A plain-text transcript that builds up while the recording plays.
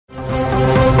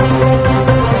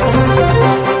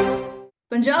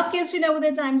Punjab Kesari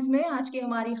Navodaya times में आज की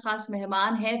हमारी खास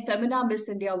मेहमान है Femina miss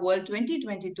India world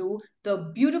 2022 the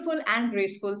beautiful and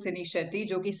graceful सिनी शेट्टी,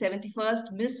 जो कि 71st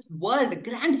miss world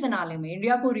grand finale में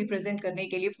इंडिया को रिप्रेजेंट करने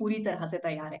के लिए पूरी तरह से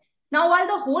तैयार है. Now, while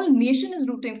the whole nation is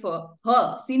rooting for her,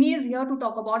 Sini is here to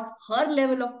talk about her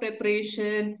level of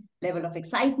preparation, level of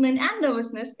excitement and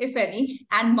nervousness, if any,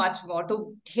 and much more. तो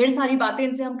ढेर सारी बातें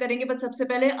इनसे हम करेंगे, but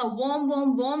सबसे पहले a warm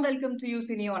welcome to you,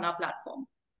 Sini, on our platform.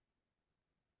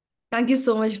 Thank you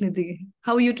so much, Nidhi.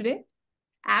 How are you today?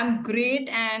 I'm great,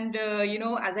 and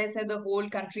as I said, the whole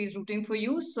country is rooting for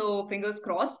you. So fingers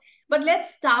crossed. But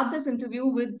let's start this interview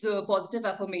with positive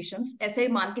affirmations. ऐसे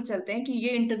मान के चलते हैं कि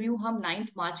ये interview हम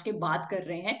 9th मार्च के बाद कर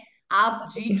रहे हैं. आप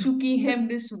जीत चुकी हैं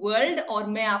मिस वर्ल्ड और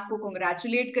मैं आपको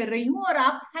कंग्रेचुलेट कर रही हूँ और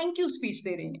आप थैंक यू स्पीच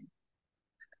दे रही हैं.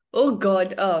 Oh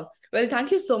God. Well, thank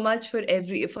you so much for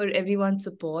everyone's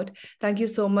support. Thank you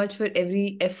so much for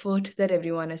every effort that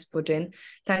everyone has put in.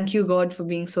 Thank you, God, for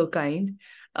being so kind.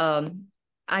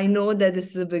 I know that this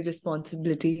is a big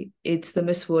responsibility. It's the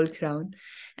Miss World crown,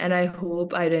 and I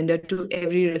hope I render to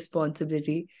every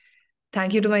responsibility.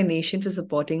 Thank you to my nation for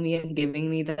supporting me and giving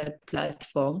me that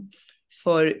platform,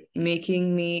 for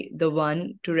making me the one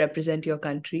to represent your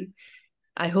country.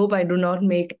 I hope I do not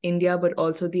make India, but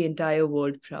also the entire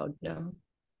world proud now.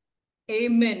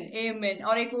 Amen, amen.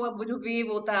 और एक वो जो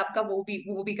wave होता है आपका,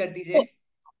 वो भी कर दीजिए.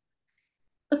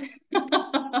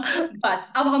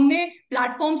 बस अब हमने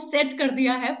प्लेटफॉर्म सेट कर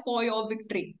दिया है for your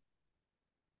victory.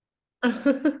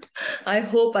 I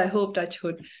hope, touch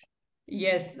wood.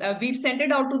 Yes, we've sent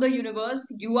it out to the universe.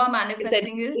 You are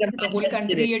manifesting it. The whole Manifested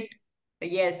country it. it.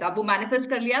 Yes, अब वो manifest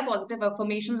कर लिया. Positive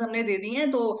affirmations हमने दे दी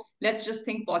हैं. तो let's just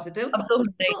think positive. अब तो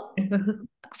So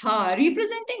हाँ,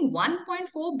 representing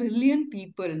 1.4 billion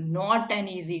people, not an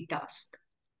easy task.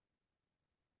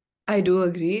 I do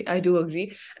agree. I do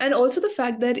agree. And also the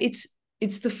fact that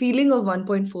it's the feeling of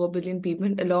 1.4 billion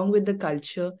people, along with the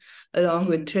culture, along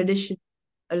with Hmm. tradition,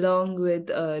 along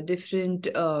with different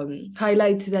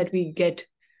highlights that we get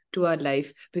to our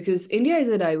life. Because India is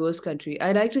a diverse country.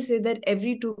 I like to say that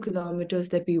every 2 kilometers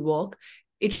that we walk,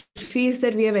 it feels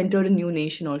that we have entered a new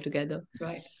nation altogether.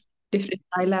 Right. Different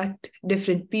dialect,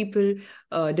 different people,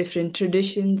 different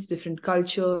traditions, different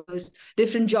cultures,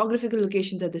 different geographical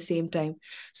locations at the same time.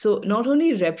 So not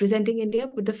only representing India,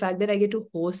 but the fact that I get to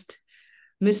host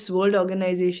Miss World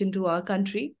organization to our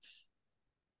country,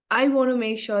 I want to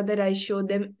make sure that I show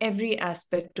them every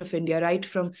aspect of India, right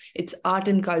from its art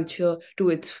and culture to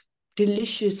its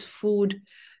delicious food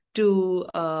to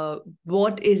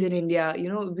what is in India. You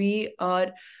know, we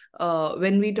are,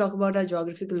 when we talk about our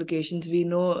geographical locations, we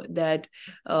know that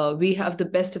we have the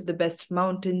best of the best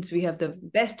mountains, we have the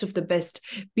best of the best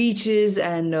beaches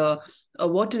and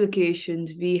water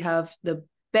locations, we have the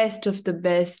best of the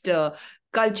best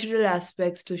cultural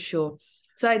aspects to show.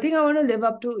 So I think I want to live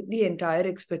up to the entire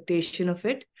expectation of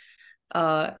it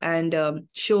and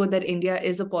show that India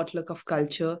is a potluck of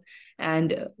culture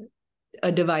and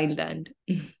a divine land.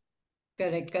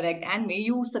 Correct, correct. And may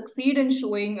you succeed in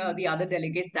showing the other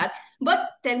delegates that. But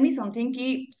tell me something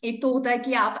कि एक तो होता है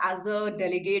कि आप as a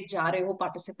delegate जा रहे हो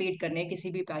participate करने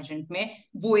किसी भी pageant में,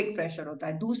 वो एक pressure होता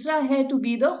है. दूसरा है to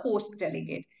be the host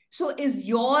delegate. So is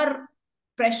your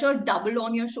pressure double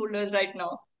on your shoulders right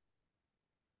now?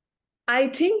 I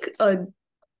think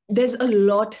there's a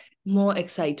lot more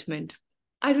excitement.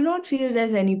 I do not feel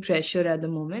there's any pressure at the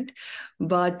moment,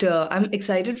 but I'm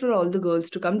excited for all the girls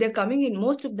to come. They're coming in,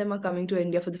 most of them are coming to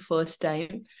India for the first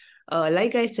time.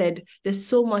 Like I said, there's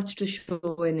so much to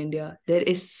show in India. There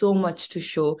is so much to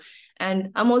show.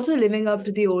 And I'm also living up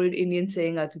to the old Indian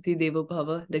saying, Atiti Devo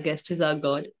Bhava, the guest is our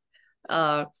God.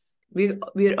 Uh,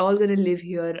 we're all going to live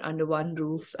here under one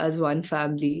roof as one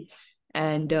family.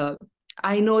 And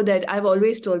I know that I've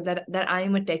always told that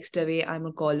I'm a text away, I'm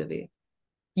a call away.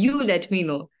 You let me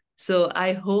know. So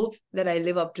I hope that I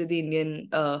live up to the Indian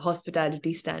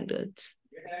hospitality standards.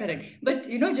 Correct.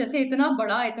 But जैसे इतना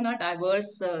बड़ा इतना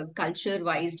diverse culture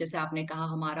wise, जैसे आपने कहा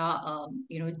हमारा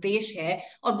देश है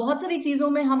और बहुत सारी चीजों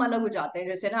में हम अलग हो जाते हैं.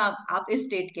 जैसे ना आप इस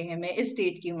स्टेट के हैं, मैं इस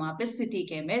स्टेट की हूँ, आप इस सिटी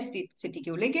के हैं, मैं इस सिटी की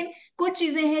हूँ, लेकिन कुछ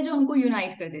चीजें हैं जो हमको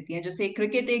यूनाइट कर देती हैं. जैसे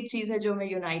क्रिकेट एक चीज है जो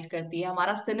हमें यूनाइट करती है,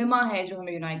 हमारा सिनेमा है जो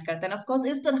हमें यूनाइट करता है. ऑफ कोर्स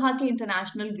इस तरह के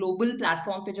इंटरनेशनल ग्लोबल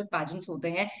प्लेटफॉर्म पे जो पैजेंट्स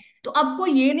होते हैं, तो अब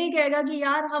कोई ये नहीं कहेगा कि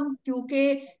यार हम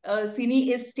क्योंकि सिनी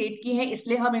इस स्टेट की है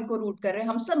इसलिए हम इनको रूट कर रहे हैं.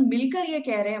 हम सब मिलकर ये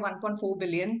कह रहे हैं 1.4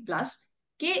 बिलियन प्लस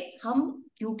कि हम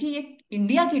क्योंकि ये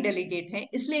इंडिया की डेलीगेट हैं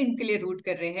इसलिए इनके लिए रूट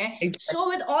कर रहे हैं. Exactly. So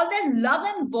with all that love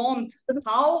and warmth,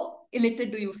 how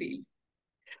elected do you feel?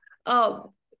 Uh,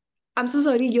 I'm so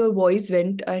sorry, your voice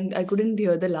went and I couldn't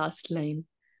hear the last line.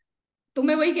 तो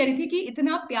मैं वही कह रही थी कि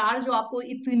इतना प्यार जो आपको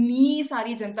इतनी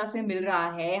सारी जनता से मिल रहा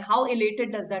है, how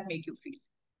elated does that make you feel?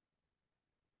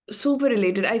 Super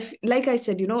related. Like I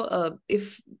said,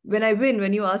 if when I win,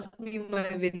 when you ask me my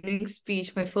winning speech,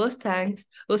 my first thanks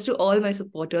goes to all my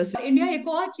supporters. India एक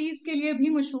और चीज के लिए भी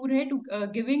मशहूर है, to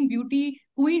giving beauty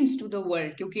queen's to the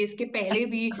world, क्योंकि इसके पहले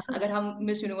भी अगर हम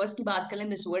मिस यूनिवर्स की बात कर लें,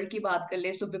 मिस वर्ल्ड की बात कर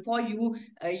लें, so before you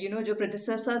you know जो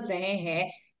प्रोडिसेसर्स रहे हैं,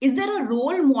 is there a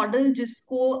role model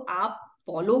जिसको आप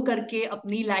फॉलो करके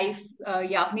अपनी लाइफ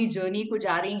या अपनी जर्नी को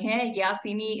जा रही हैं, या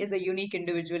सीनी is a unique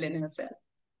individual in herself?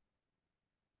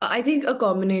 I think a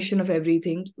combination of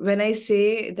everything. When I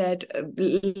say that,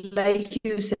 like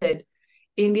you said,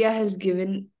 India has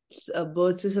given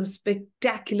birth to some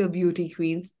spectacular beauty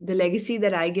queens. The legacy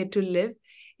that I get to live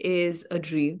is a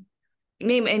dream.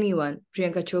 Name anyone: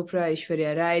 Priyanka Chopra,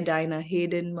 Aishwarya Rai, Dinah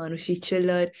Hayden, Manushi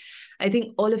Chiller. I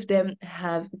think all of them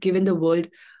have given the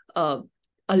world uh,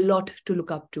 a lot to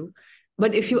look up to.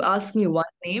 But if you ask me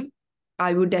one name,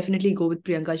 I would definitely go with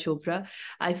Priyanka Chopra.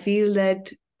 I feel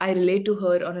that I relate to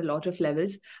her on a lot of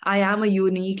levels. I am a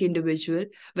unique individual,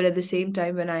 but at the same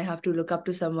time, when I have to look up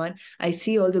to someone, I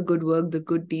see all the good work, the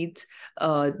good deeds,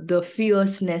 the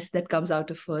fierceness that comes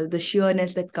out of her, the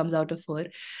sheerness that comes out of her,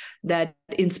 that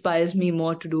inspires me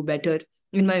more to do better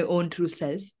in my own true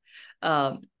self.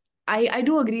 Um, I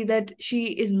do agree that she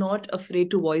is not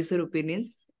afraid to voice her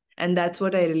opinions, and that's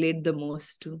what I relate the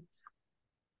most to.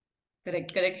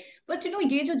 Correct, correct. But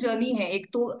ये जो journey है, एक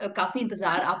तो काफी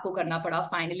इंतजार आपको करना पड़ा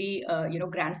फाइनली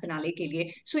ग्रैंड फिनाले के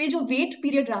लिए। सो ये जो वेट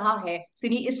पीरियड रहा है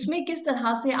सिनी, इसमें किस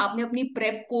तरह से आपने अपनी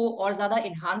प्रेप को और ज्यादा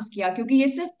इन्हांस किया? क्योंकि ये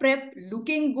सिर्फ prep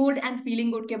looking good and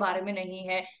feeling good के बारे में नहीं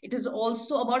है, it is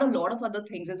also about a lot of other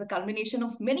things, is a culmination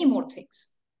of many more things.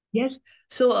 Yes.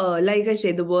 So, like I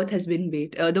say, the worth has been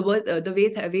wait.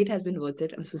 The weight has been worth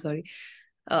it. I'm so sorry.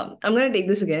 I'm gonna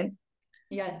take this again.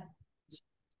 या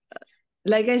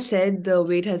Like I said, the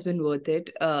wait has been worth it.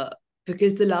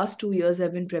 Because the last 2 years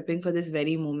I've been prepping for this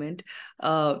very moment.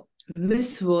 Miss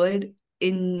World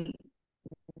in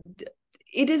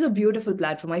it is a beautiful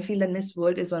platform. I feel that Miss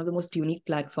World is one of the most unique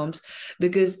platforms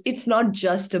because it's not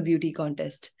just a beauty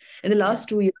contest. In the या last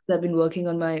 2 years, I've been working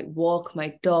on my walk, my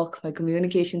talk, my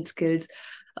communication skills.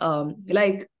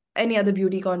 Like any other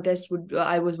beauty contest, would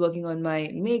I was working on my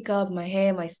makeup, my hair,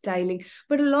 my styling.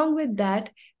 But along with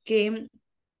that came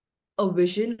a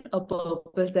vision, a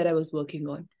purpose that I was working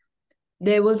on.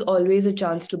 There was always a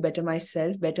chance to better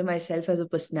myself as a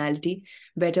personality,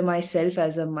 better myself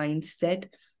as a mindset,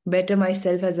 better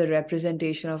myself as a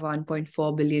representation of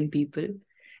 1.4 billion people.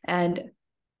 And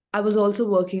I was also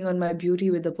working on my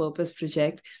Beauty with a Purpose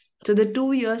project. So the 2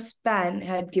 year span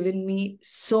had given me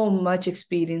so much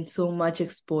experience, so much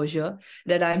exposure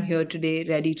that I'm here today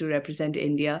ready to represent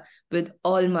India with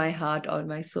all my heart,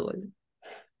 all my soul.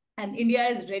 and India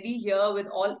is ready here with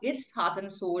all its heart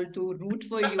and soul to root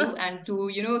for you and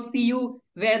to see you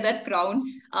wear that crown.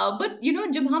 But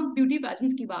जब हम beauty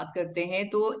pageants की बात करते हैं,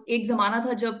 तो एक जमाना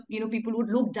था जब people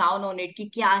would look down on it कि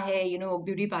क्या है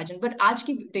ब्यूटी पैजेंट। बट आज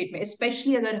की डेट में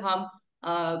स्पेशली अगर हम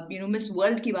मिस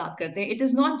वर्ल्ड की बात करते हैं, it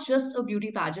is not just a beauty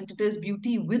pageant, it is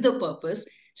beauty with a purpose.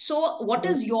 So what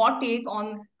is your take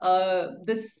on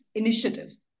this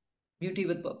initiative, beauty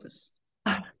with purpose?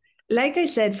 Like I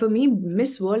said, for me,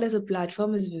 Miss World as a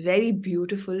platform is very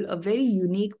beautiful, a very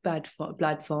unique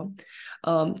platform.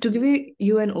 To give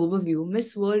you an overview, Miss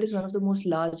World is one of the most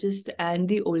largest and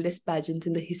the oldest pageants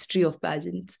in the history of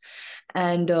pageants.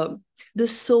 And the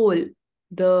soul,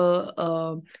 the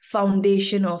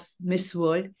foundation of Miss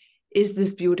World is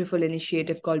this beautiful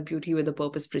initiative called Beauty with a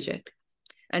Purpose project.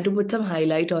 And to put some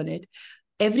highlight on it,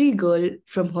 every girl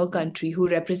from her country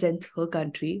who represents her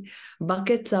country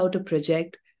buckets out a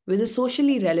project with a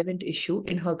socially relevant issue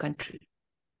in her country.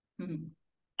 Hmm.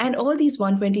 And all these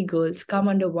 120 girls come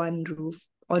under one roof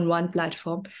on one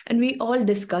platform, and we all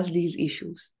discuss these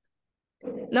issues.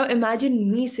 Now, imagine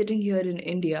me sitting here in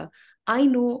India. I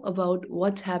know about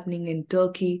what's happening in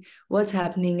Turkey, what's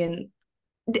happening in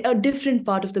a different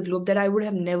part of the globe that I would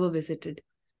have never visited,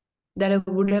 that I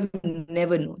would have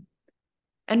never known.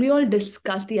 And we all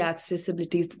discuss the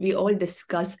accessibilities, we all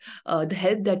discuss the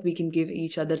help that we can give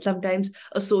each other. Sometimes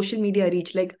a social media reach,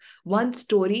 like one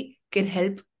story can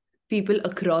help people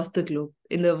across the globe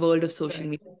in the world of social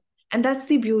Correct. media. And that's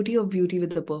the beauty of Beauty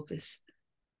with a Purpose.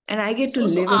 And I get to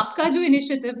so live a आपका जो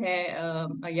initiative है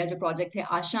या जो project है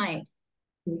आशाएं,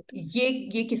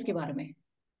 ये किसके बारे में है?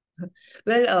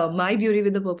 well, my Beauty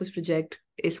with a Purpose project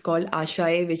is called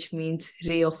Ashaye, which means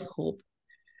ray of hope.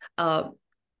 uh,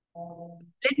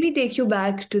 Let me take you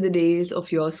back to the days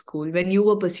of your school when you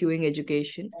were pursuing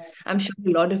education. I'm sure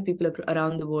a lot of people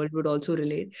around the world would also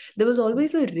relate. There was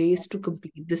always a race to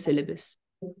complete the syllabus,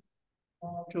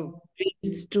 True.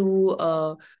 race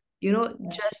to,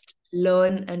 just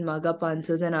learn and mug up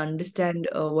answers and understand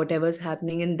whatever's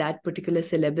happening in that particular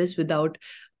syllabus without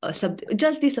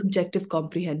just the subjective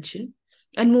comprehension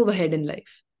and move ahead in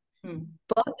life. Hmm.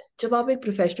 पर जब आप एक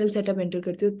professional setup enter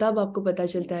करते हो तब आपको पता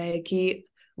चलता है कि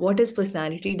what is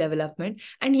personality development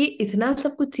and ये इतना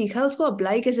सब कुछ सीखा है उसको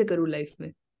अप्लाई कैसे करूँ लाइफ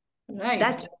में Right.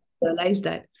 That's realise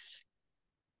that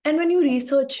and when you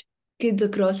research kids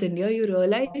across India, you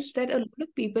realize that a lot of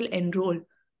people enroll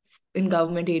in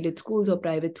government aided schools or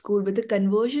private school, but the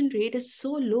conversion rate is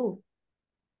so low.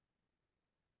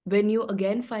 When you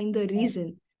again find the reason,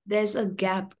 there's a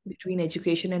gap between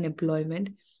education and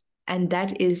employment, and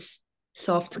that is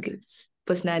soft skills,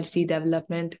 personality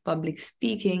development, public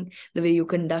speaking, the way you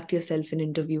conduct yourself in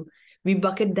interview. We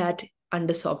bucket that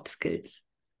under soft skills.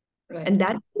 Right. And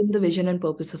that is the vision and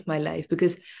purpose of my life,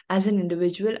 because as an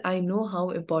individual, I know how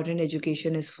important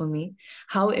education is for me,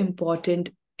 how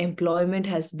important employment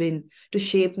has been to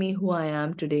shape me who I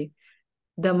am today.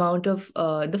 The amount of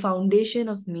the foundation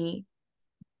of me.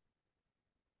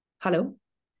 Hello.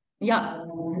 Yeah.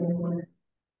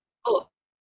 Oh,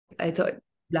 I thought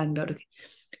blanked out. Okay.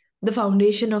 The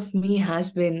foundation of me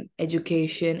has been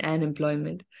education and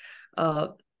employment. Uh,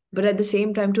 but at the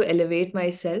same time, to elevate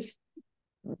myself,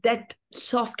 that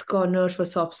soft corner for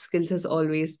soft skills has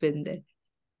always been there.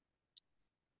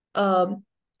 Um,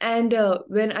 and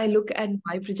when I look at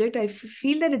my project, I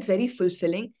feel that it's very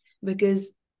fulfilling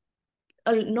because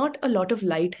not a lot of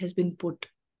light has been put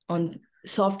on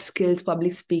soft skills,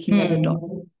 public speaking as a topic.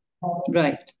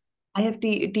 Right. I have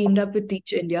teamed up with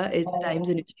Teach India. It's a Times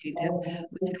initiative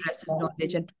which addresses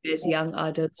knowledge and prepares young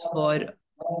adults for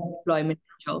employment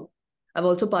and job. I've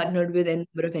also partnered with a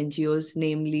number of NGOs,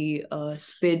 namely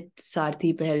SPID,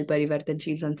 Sarthi, Pehel,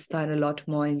 Parivartanshil Sansthan, a lot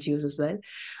more NGOs as well.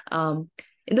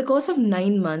 In the course of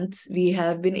 9 months, we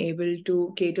have been able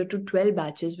to cater to 12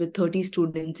 batches with 30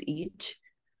 students each.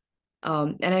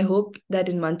 And I hope that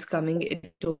in months coming,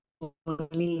 it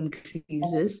only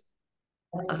increases.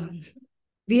 Um,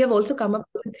 we have also come up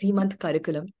with a 3-month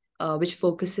curriculum, which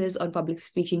focuses on public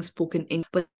speaking, spoken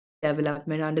English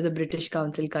development under the British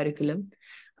Council curriculum,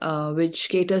 which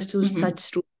caters to such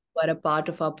students who are a part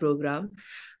of our program.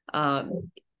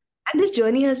 And this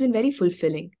journey has been very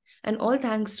fulfilling. And all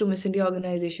thanks to Miss India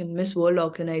organization, Miss World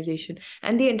organization,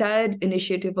 and the entire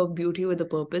initiative of Beauty with a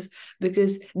Purpose,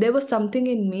 because there was something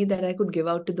in me that I could give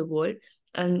out to the world,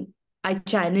 and I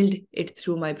channeled it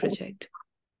through my project.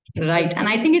 Right. And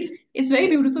I think it's very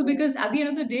beautiful because at the end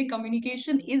of the day,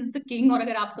 communication is the king. और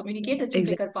अगर आप communicate अच्छे से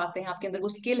Exactly. कर पाते हैं, आपके अंदर वो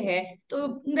skill है,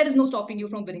 तो there is no stopping you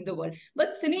from winning the world. But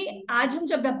Sini, आज हम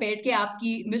जब बैठ के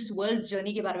आपकी Miss World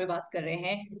journey के बारे में बात कर रहे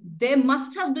हैं, there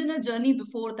must have been a journey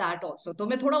before that also. तो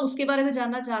मैं थोड़ा उसके बारे में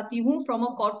जानना चाहती हूँ, from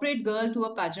a corporate girl to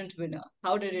a pageant winner.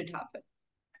 How did it happen?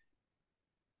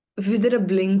 Within a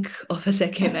blink of a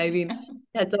second. I mean,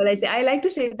 that's all I say. I like to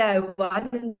say that I won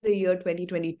in the year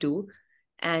 2022,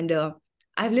 and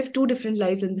I've lived two different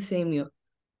lives in the same year.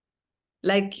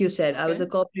 Like you said, I was Okay.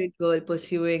 a corporate girl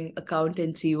pursuing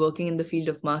accountancy, working in the field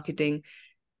of marketing,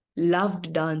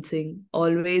 loved dancing,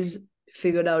 always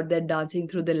figured out that dancing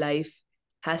through the life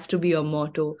has to be a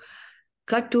motto.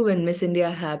 Cut to when Miss India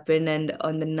happened, and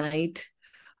on the night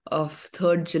of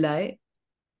 3rd July,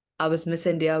 I was Miss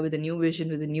India with a new vision,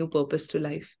 with a new purpose to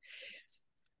life.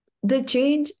 The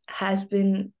change has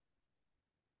been,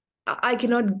 I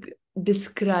cannot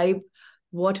describe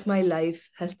what my life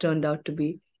has turned out to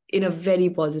be in a very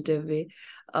positive way.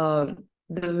 The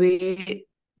way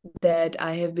that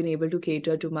I have been able to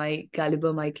cater to my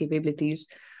caliber, my capabilities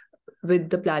with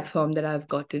the platform that I've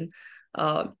gotten.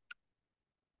 And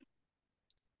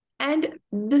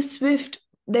the swift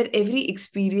that every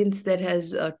experience that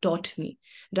has taught me,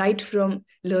 right from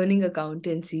learning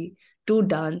accountancy to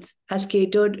dance, has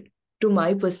catered to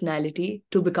my personality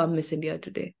to become Miss India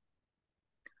today.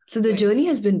 So the Right. journey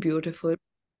has been beautiful.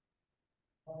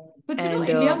 But And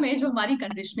India में जो हमारी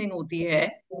conditioning होती है,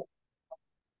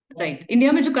 right,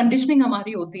 India में जो conditioning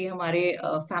हमारी होती है हमारे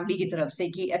फैमिली की तरफ से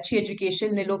कि अच्छी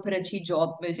एजुकेशन ले लो फिर अच्छी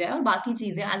जॉब मिल जाए और बाकी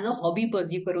चीजें एज अ हॉबी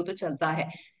परस्यू करो तो चलता है.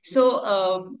 सो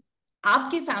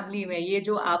आपकी फैमिली में ये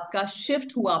जो आपका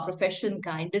शिफ्ट हुआ प्रोफेशन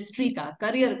का, इंडस्ट्री का,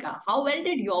 करियर का, how well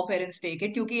did your parents take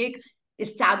it? क्योंकि एक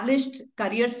एस्टैब्लिश्ड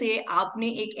करियर से आपने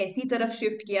एक ऐसी तरफ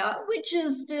शिफ्ट किया विच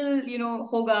इज स्टिल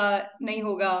होगा नहीं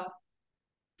होगा.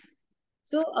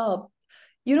 so,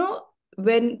 you know,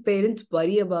 when parents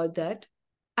worry about that,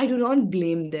 I do not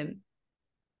blame them.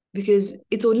 because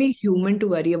it's only human to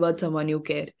worry about someone you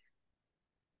care.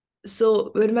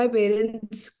 So when my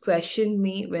parents questioned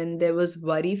me, when there was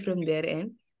worry from their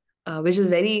end, which was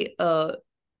very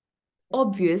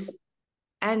obvious,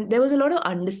 and there was a lot of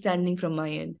understanding from my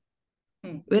end,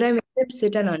 Hmm. where I made them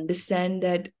sit and understand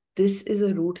that this is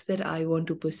a route that I want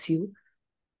to pursue.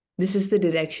 This is the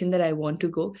direction that I want to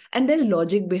go, and there's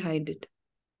logic behind it.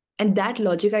 And that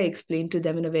logic I explained to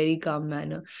them in a very calm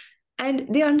manner, and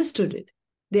they understood it.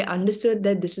 They understood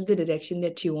that this is the direction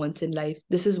that she wants in life.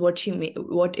 This is what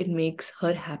what it makes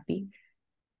her happy.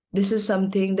 This is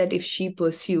something that if she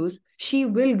pursues, she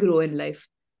will grow in life.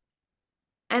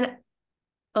 And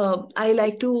I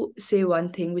like to say one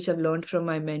thing which I've learned from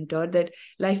my mentor, that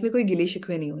life में कोई गिले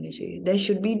शिकवे नहीं होने चाहिए. There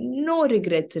should be no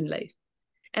regrets in life.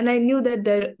 And I knew that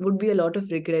there would be a lot of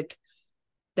regret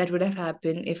that would have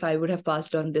happened if I would have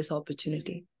passed on this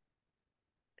opportunity.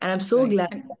 And I'm so Right.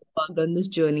 glad I embarked on this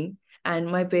journey.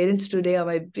 And my parents today are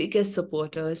my biggest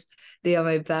supporters. They are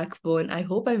my backbone. I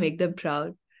hope I make them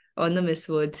proud on the Miss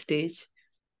World stage.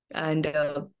 And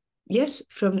yes,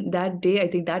 from that day, I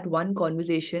think that one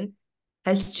conversation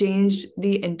has changed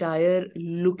the entire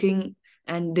looking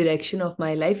and direction of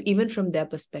my life, even from their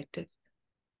perspective.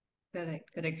 Correct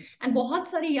correct and बहुत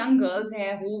सारी young girls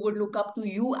हैं who would look up to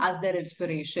you as there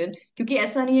inspiration, क्योंकि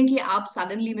ऐसा नहीं है कि आप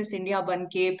suddenly miss India बन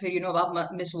के फिर आप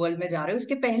मिस वर्ल्ड में जा रहे हो.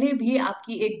 इसके पहले भी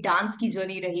आपकी एक डांस की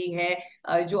जर्नी रही है,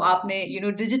 जो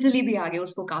आपने डिजिटली भी आगे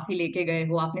उसको काफी लेके गए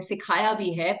हो, आपने सिखाया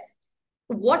भी है.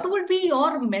 what would be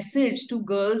your message to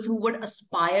girls who would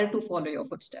aspire to follow your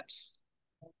footsteps?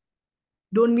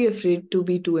 Don't be afraid to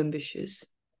be too ambitious.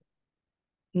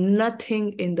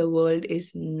 Nothing in the world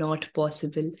is not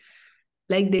possible.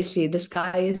 Like they say, the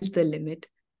sky is the limit.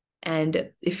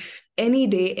 And if any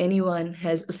day anyone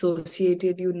has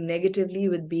associated you negatively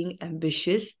with being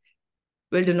ambitious,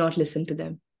 well, do not listen to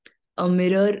them. A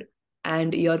mirror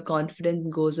and your confidence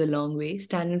goes a long way.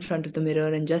 Stand in front of the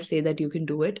mirror and just say that you can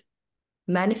do it.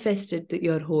 Manifest it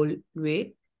your whole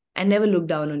way and never look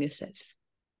down on yourself.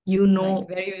 You Right, know.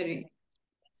 very, very.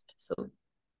 So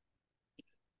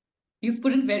You've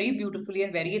put it very beautifully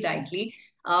and very rightly.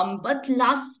 But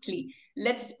lastly,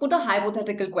 let's put a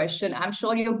hypothetical question. I'm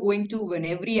sure you're going to win.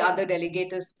 Every other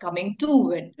delegate is coming to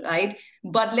win, right?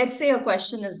 But let's say a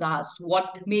question is asked: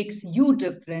 what makes you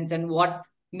different and what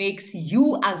makes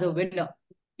you as a winner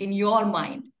in your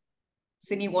mind?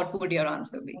 Sini, what would your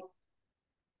answer be?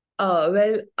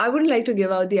 well, I wouldn't like to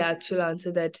give out the actual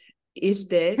answer that is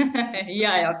there.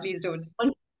 Yeah, please don't.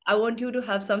 I want you to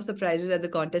have some surprises at the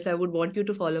contest. I would want you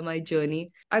to follow my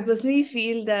journey. I personally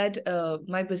feel that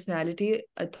my personality,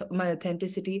 my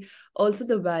authenticity, also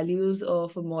the values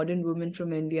of a modern woman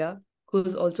from India who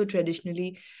is also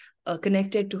traditionally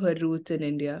connected to her roots in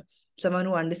India. Someone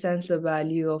who understands the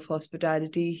value of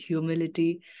hospitality,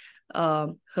 humility,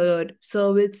 her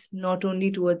service not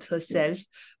only towards herself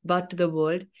but to the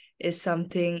world is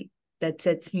something that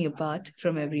sets me apart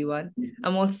from everyone.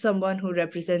 I'm also someone who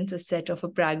represents a set of a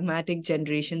pragmatic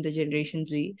generation, the Generation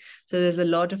Z. So there's a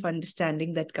lot of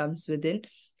understanding that comes within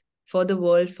for the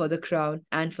world, for the crown,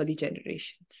 and for the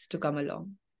generations to come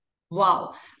along.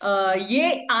 वाह,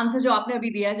 ये answer जो आपने अभी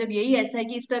दिया, जब यही ऐसा है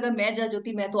कि इस पे अगर मैं जज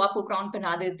होती मैं तो आपको क्राउन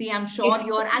पहना देती. I am sure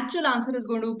your actual answer is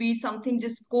going to be something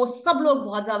जिसको सब लोग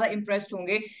बहुत ज्यादा इंप्रेस्ड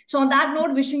होंगे. So on that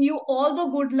note, wishing you all the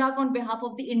good luck on behalf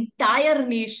of the entire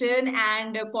nation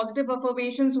and positive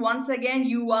affirmations. Once again,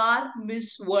 you are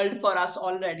miss world for us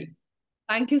already.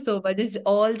 Thank you so much. It's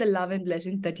all the love and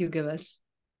blessings that you give us.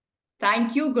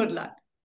 Thank you, good luck.